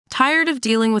Tired of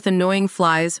dealing with annoying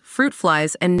flies, fruit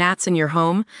flies, and gnats in your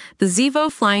home? The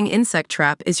Zevo Flying Insect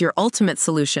Trap is your ultimate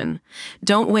solution.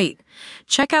 Don't wait.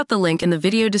 Check out the link in the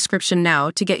video description now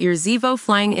to get your Zevo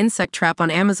Flying Insect Trap on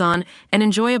Amazon and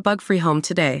enjoy a bug-free home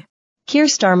today. Keir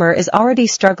Starmer is already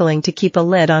struggling to keep a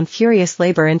lid on furious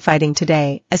labor infighting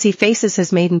today as he faces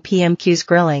his maiden PMQ's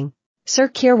grilling. Sir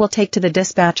Keir will take to the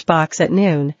dispatch box at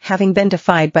noon, having been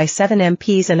defied by 7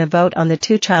 MPs in a vote on the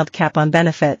two-child cap on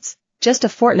benefits, just a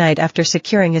fortnight after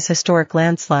securing his historic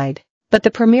landslide. But the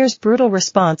Premier's brutal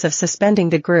response of suspending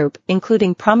the group,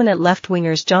 including prominent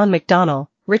left-wingers John McDonnell,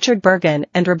 Richard Burgon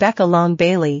and Rebecca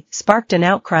Long-Bailey, sparked an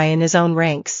outcry in his own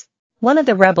ranks. One of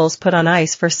the rebels put on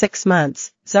ice for 6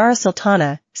 months, Zara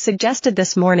Sultana, suggested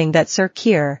this morning that Sir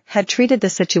Keir had treated the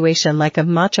situation like a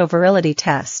macho virility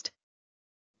test.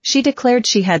 She declared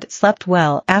she had slept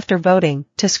well after voting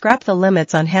to scrap the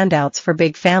limits on handouts for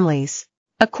big families.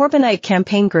 A Corbynite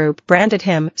campaign group branded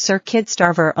him Sir Kid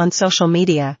Starver on social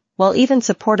media, while even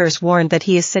supporters warned that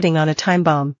he is sitting on a time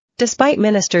bomb. Despite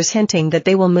ministers hinting that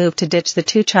they will move to ditch the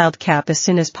two-child cap as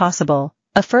soon as possible,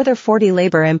 a further 40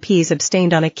 Labour MPs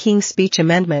abstained on a King's Speech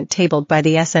amendment tabled by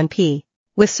the SNP.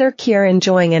 With Sir Keir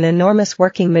enjoying an enormous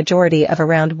working majority of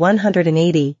around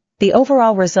 180, the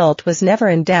overall result was never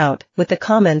in doubt, with the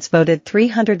Commons voted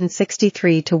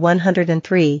 363 to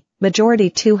 103,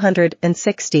 majority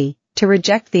 260. To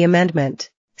reject the amendment.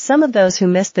 Some of those who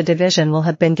missed the division will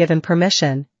have been given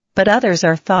permission, but others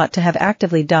are thought to have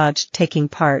actively dodged taking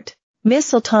part. Ms.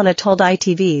 Sultana told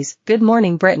ITV's Good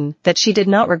Morning Britain that she did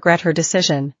not regret her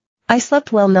decision. I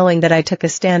slept well knowing that I took a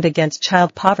stand against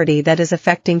child poverty that is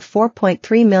affecting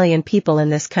 4.3 million people in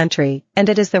this country, and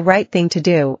it is the right thing to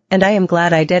do, and I am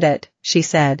glad I did it, she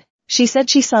said. She said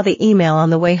she saw the email on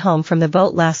the way home from the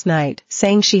vote last night,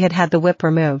 saying she had had the whip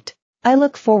removed. I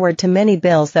look forward to many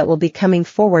bills that will be coming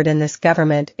forward in this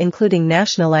government, including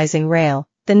nationalizing rail,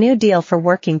 the New Deal for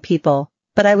working people,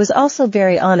 but I was also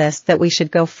very honest that we should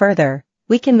go further.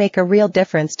 We can make a real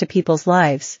difference to people's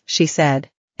lives, she said.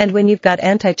 And when you've got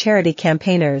anti-charity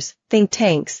campaigners, think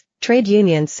tanks, trade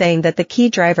unions saying that the key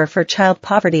driver for child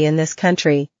poverty in this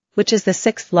country, which is the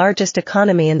 6th largest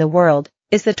economy in the world,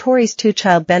 is the Tories'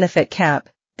 two-child benefit cap,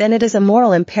 then it is a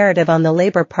moral imperative on the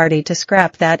Labour Party to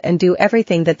scrap that and do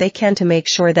everything that they can to make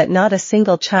sure that not a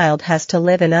single child has to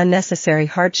live in unnecessary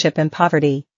hardship and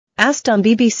poverty. Asked on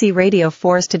BBC Radio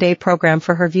 4's Today programme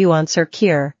for her view on Sir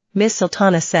Keir, Ms.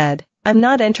 Sultana said, "I'm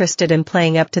not interested in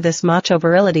playing up to this macho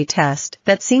virility test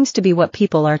that seems to be what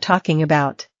people are talking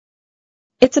about.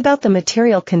 It's about the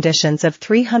material conditions of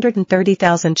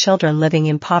 330,000 children living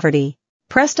in poverty."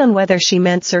 Pressed on whether she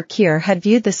meant Sir Keir had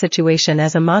viewed the situation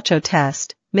as a macho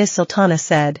test, Ms. Sultana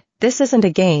said, "This isn't a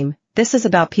game, this is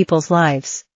about people's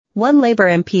lives." One Labour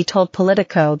MP told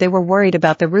Politico they were worried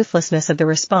about the ruthlessness of the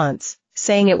response,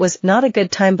 saying it was not a good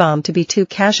time bomb to be too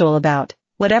casual about,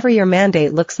 whatever your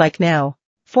mandate looks like now.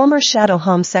 Former Shadow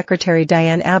Home Secretary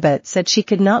Diane Abbott said she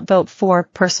could not vote for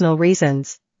personal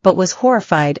reasons, but was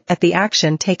horrified at the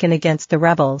action taken against the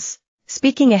rebels.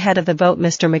 Speaking ahead of the vote,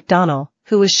 Mr. McDonnell,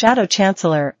 who was Shadow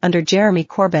Chancellor under Jeremy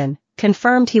Corbyn,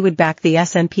 confirmed he would back the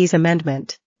SNP's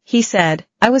amendment. He said,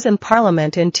 "I was in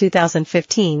Parliament in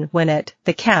 2015 when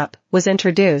the cap, was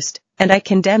introduced, and I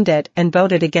condemned it and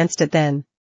voted against it then.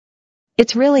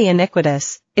 It's really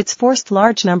iniquitous, it's forced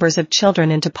large numbers of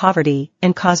children into poverty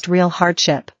and caused real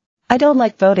hardship. I don't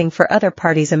like voting for other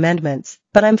parties' amendments,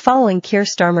 but I'm following Keir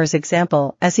Starmer's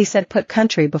example as he said put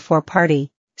country before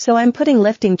party. So I'm putting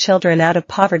lifting children out of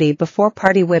poverty before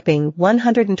party whipping."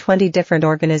 120 different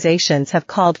organizations have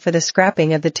called for the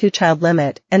scrapping of the two-child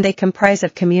limit, and they comprise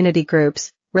of community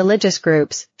groups, religious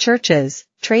groups, churches,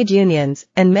 trade unions,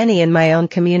 and many in my own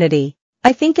community.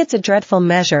 I think it's a dreadful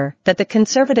measure that the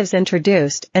Conservatives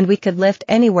introduced, and we could lift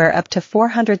anywhere up to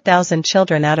 400,000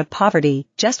 children out of poverty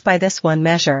just by this one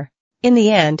measure. In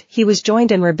the end, he was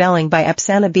joined in rebelling by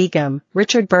Afsana Begum,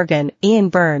 Richard Burgon, Ian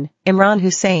Byrne, Imran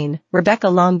Hussain, Rebecca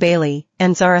Long-Bailey,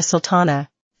 and Zara Sultana.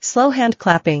 Slow hand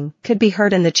clapping could be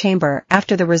heard in the chamber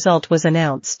after the result was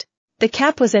announced. The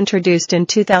cap was introduced in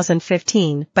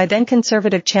 2015 by then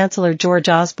Conservative Chancellor George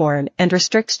Osborne and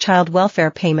restricts child welfare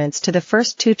payments to the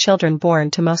first 2 children born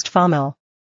to most famil.